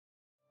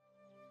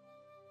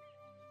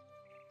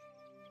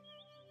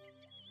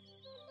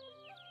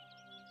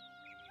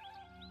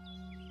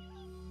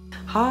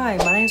Hi,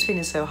 my name is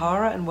Venus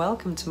O'Hara and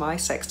welcome to my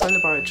Sex Toy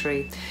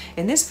Laboratory.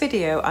 In this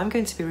video, I'm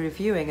going to be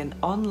reviewing an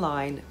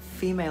online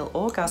female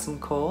orgasm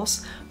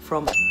course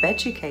from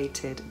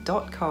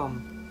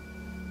Beducated.com.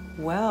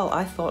 Well,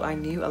 I thought I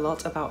knew a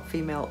lot about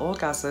female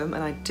orgasm,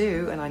 and I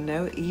do, and I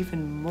know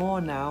even more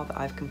now that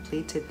I've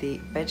completed the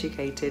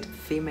Beducated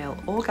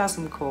Female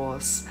Orgasm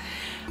course.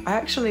 I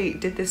actually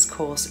did this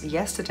course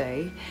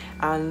yesterday,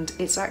 and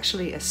it's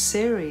actually a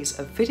series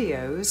of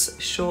videos,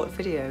 short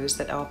videos,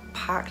 that are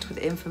packed with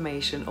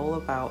information all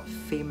about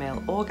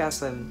female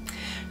orgasm.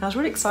 And I was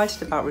really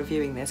excited about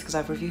reviewing this because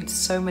I've reviewed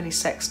so many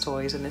sex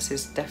toys, and this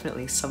is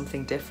definitely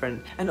something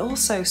different. And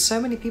also,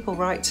 so many people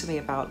write to me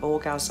about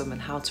orgasm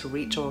and how to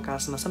reach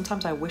orgasm, and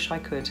sometimes I wish I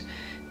could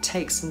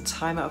take some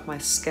time out of my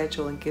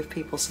schedule and give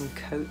people some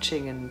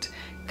coaching and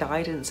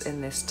guidance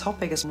in this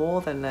topic. Is more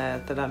than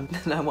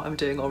what I'm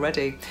doing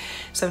already.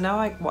 So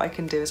now what I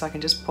can do is I can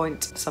just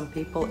point some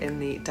people in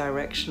the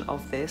direction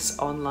of this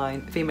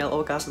online female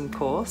orgasm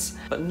course.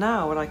 But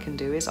now what I can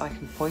do is I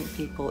can point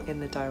people in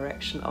the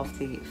direction of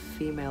the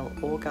female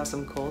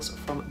orgasm course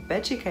from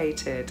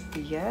Beducated.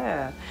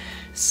 Yeah.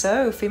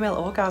 So female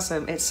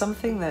orgasm, it's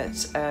something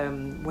that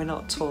we're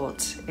not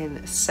taught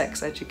in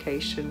sex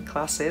education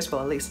classes.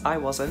 Well, at least I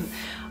wasn't.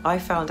 I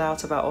found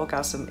out about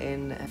orgasm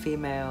in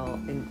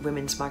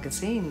women's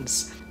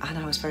magazines, and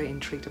I was very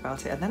intrigued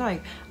about it. And then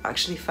I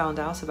actually found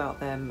out about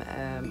them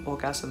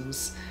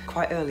orgasms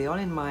quite early on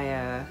in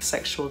my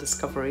sexual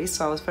discovery.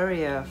 So I was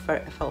I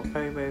felt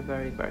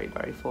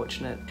very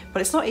fortunate.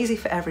 But it's not easy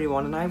for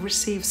everyone, and I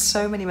received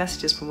so many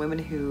messages from women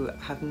who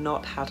have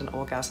not had an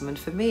orgasm. And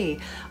for me,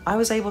 I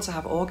was able to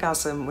have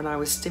orgasm when I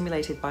was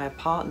stimulated by a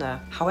partner.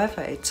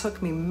 However, it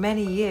took me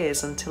many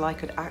years until I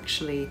could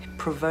actually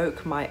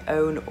provoke my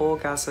own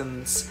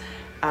orgasms,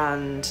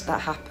 and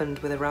that happened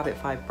with a rabbit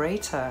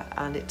vibrator.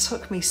 And it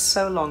took me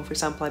so long. For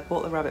example, I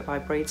bought the rabbit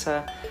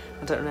vibrator,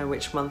 I don't know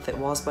which month it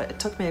was, but it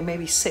took me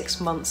maybe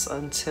 6 months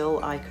until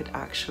it could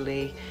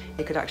actually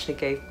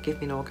give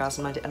me an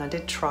orgasm. And I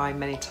did try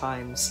many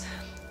times,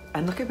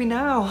 and look at me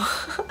now.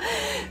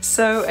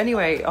 So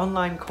anyway,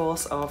 online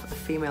course of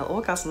female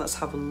orgasm, let's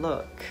have a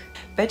look.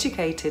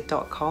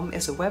 Beducated.com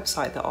is a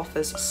website that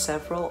offers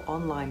several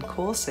online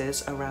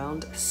courses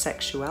around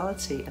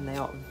sexuality, and they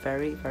are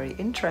very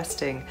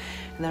interesting.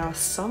 And there are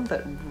some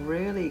that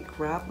really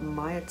grab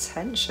my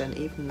attention,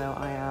 even though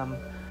I am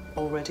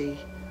already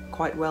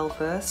quite well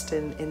versed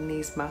in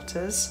these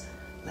matters.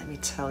 Let me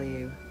tell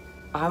you,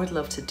 I would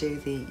love to do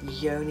the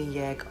Yoni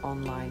Yeg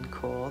online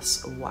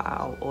course,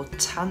 wow, or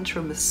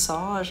Tantra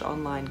Massage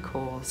online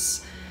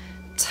course,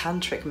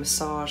 Tantric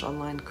Massage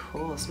online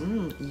course,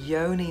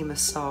 Yoni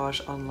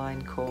Massage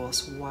online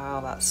course, wow,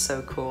 that's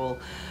so cool.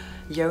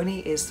 Yoni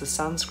is the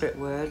Sanskrit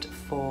word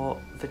for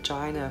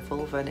vagina,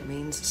 vulva, and it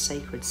means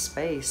sacred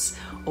space.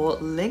 Or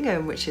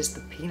Lingam, which is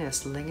the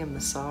penis, Lingam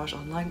Massage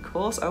online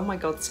course, oh my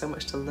god, so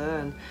much to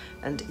learn.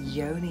 And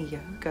Yoni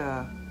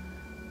Yoga.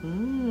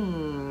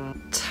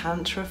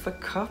 Tantra for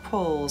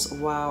couples.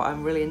 Wow,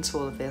 I'm really into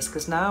all of this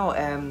because now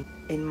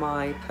in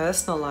my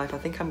personal life I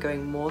think I'm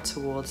going more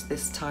towards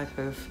this type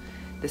of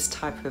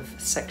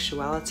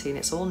sexuality, and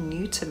it's all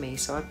new to me,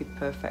 so it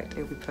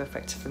would be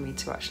perfect for me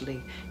to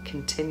actually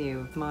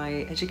continue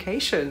my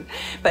education.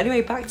 But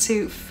anyway, back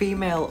to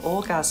female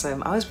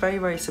orgasm. I was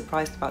very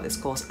surprised about this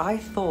course. I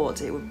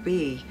thought it would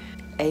be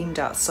aimed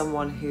at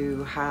someone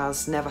who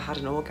has never had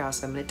an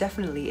orgasm, and it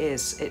definitely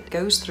is. It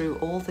goes through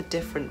all the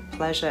different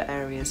pleasure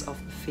areas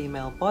of the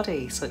female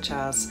body, such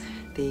as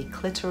the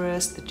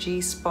clitoris, the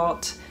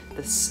G-spot,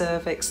 the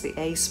cervix, the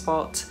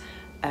A-spot,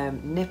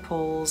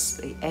 nipples,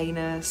 the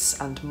anus,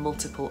 and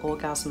multiple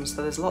orgasms.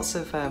 So there's lots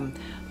and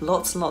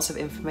lots of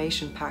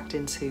information packed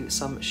into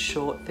some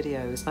short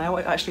videos. And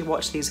I actually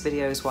watched these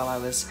videos while I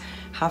was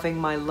having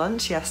my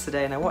lunch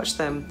yesterday, and I watched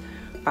them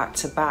back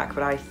to back,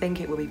 but I think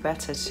it would be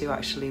better to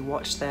actually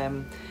watch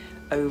them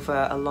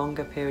over a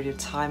longer period of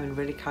time and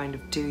really kind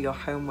of do your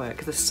homework,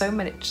 because there's so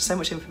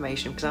much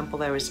information. For example,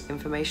 there is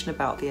information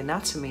about the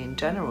anatomy in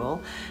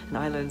general, and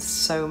I learned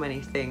so many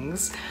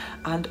things.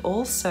 And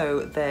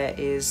also there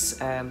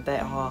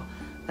are,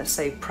 let's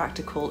say,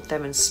 practical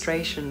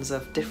demonstrations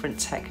of different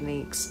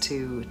techniques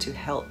to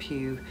help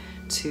you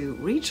to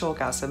reach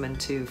orgasm and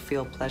to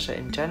feel pleasure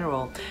in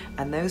general.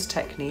 And those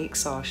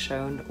techniques are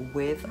shown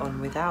with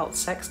and without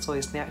sex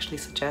toys, and they actually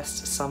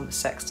suggest some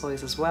sex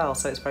toys as well.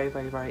 So it's very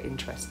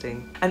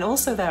interesting. And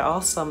also there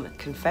are some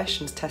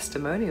confessions,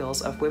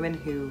 testimonials of women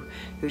who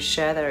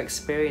share their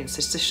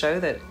experiences to show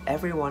that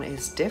everyone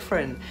is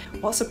different.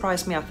 What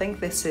surprised me, I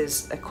think this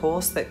is a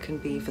course that can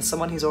be for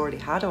someone who's already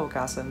had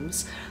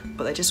orgasms,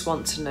 but they just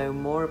want to know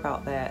more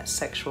about their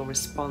sexual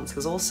response,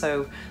 because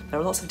also there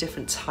are lots of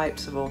different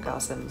types of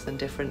orgasms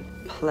and different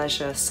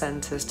pleasure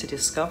centers to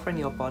discover in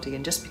your body.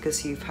 And just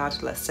because you've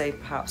had, let's say,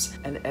 perhaps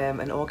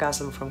an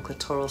orgasm from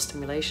clitoral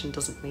stimulation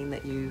doesn't mean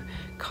that you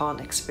can't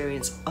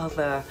experience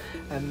other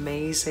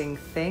amazing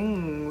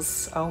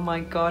things. Oh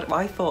my god,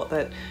 I thought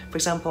that, for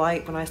example,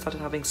 when I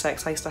started having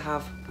sex, I used to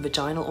have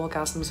vaginal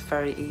orgasms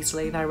very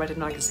easily, and I read in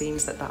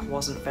magazines that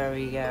wasn't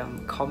very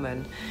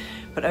common.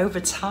 But over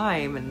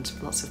time and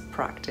lots of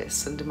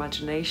practice and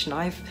imagination,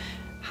 I've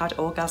had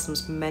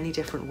orgasms many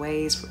different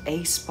ways: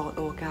 A-spot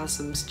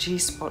orgasms,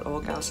 G-spot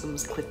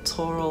orgasms,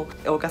 clitoral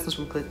orgasms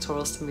from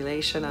clitoral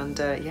stimulation, and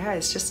yeah,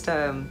 it's just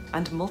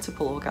and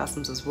multiple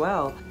orgasms as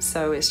well.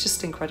 So it's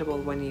just incredible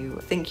when you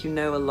think you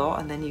know a lot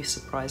and then you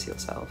surprise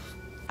yourself.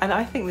 And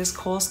I think this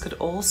course could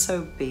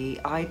also be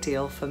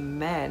ideal for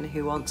men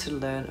who want to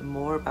learn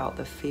more about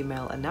the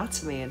female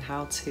anatomy and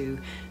how to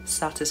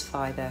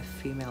satisfy their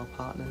female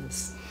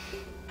partners.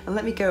 And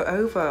let me go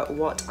over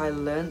what I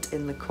learnt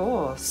in the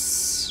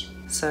course.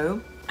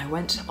 So I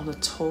went on a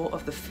tour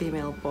of the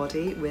female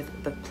body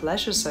with the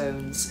pleasure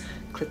zones: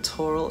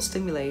 clitoral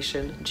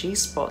stimulation,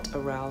 G-spot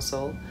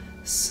arousal,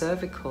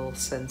 cervical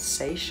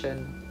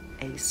sensation,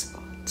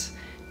 A-spot,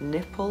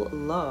 nipple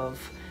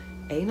love,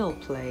 anal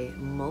play,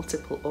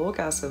 multiple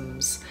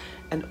orgasms,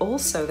 and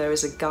also there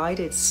is a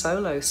guided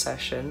solo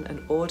session,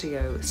 an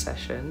audio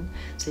session,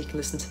 so you can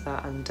listen to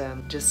that and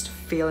just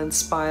feel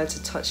inspired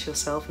to touch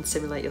yourself and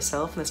stimulate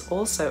yourself. And there's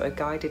also a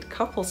guided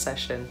couple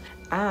session,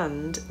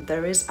 and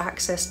there is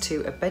access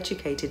to a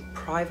Beducated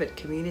private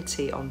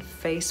community on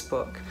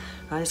Facebook.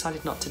 And I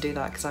decided not to do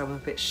that because I'm a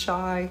bit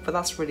shy, but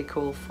that's really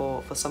cool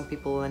for some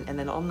people. And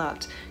then on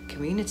that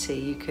community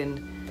you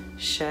can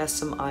share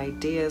some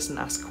ideas and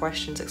ask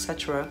questions,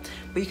 etc.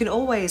 But you can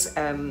always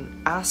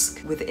ask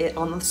with it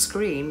on the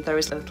screen. There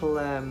is a little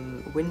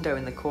window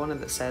in the corner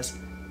that says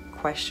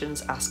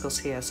questions, ask us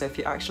here. So if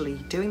you're actually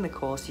doing the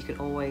course, you can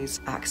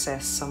always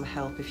access some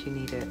help if you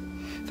need it.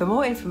 For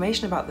more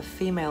information about the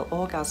Female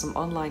Orgasm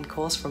online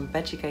course from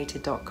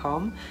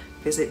Beducated.com,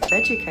 visit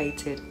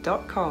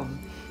Beducated.com.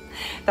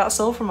 That's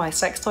all from my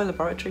sex toy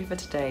laboratory for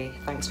today.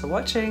 Thanks for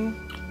watching.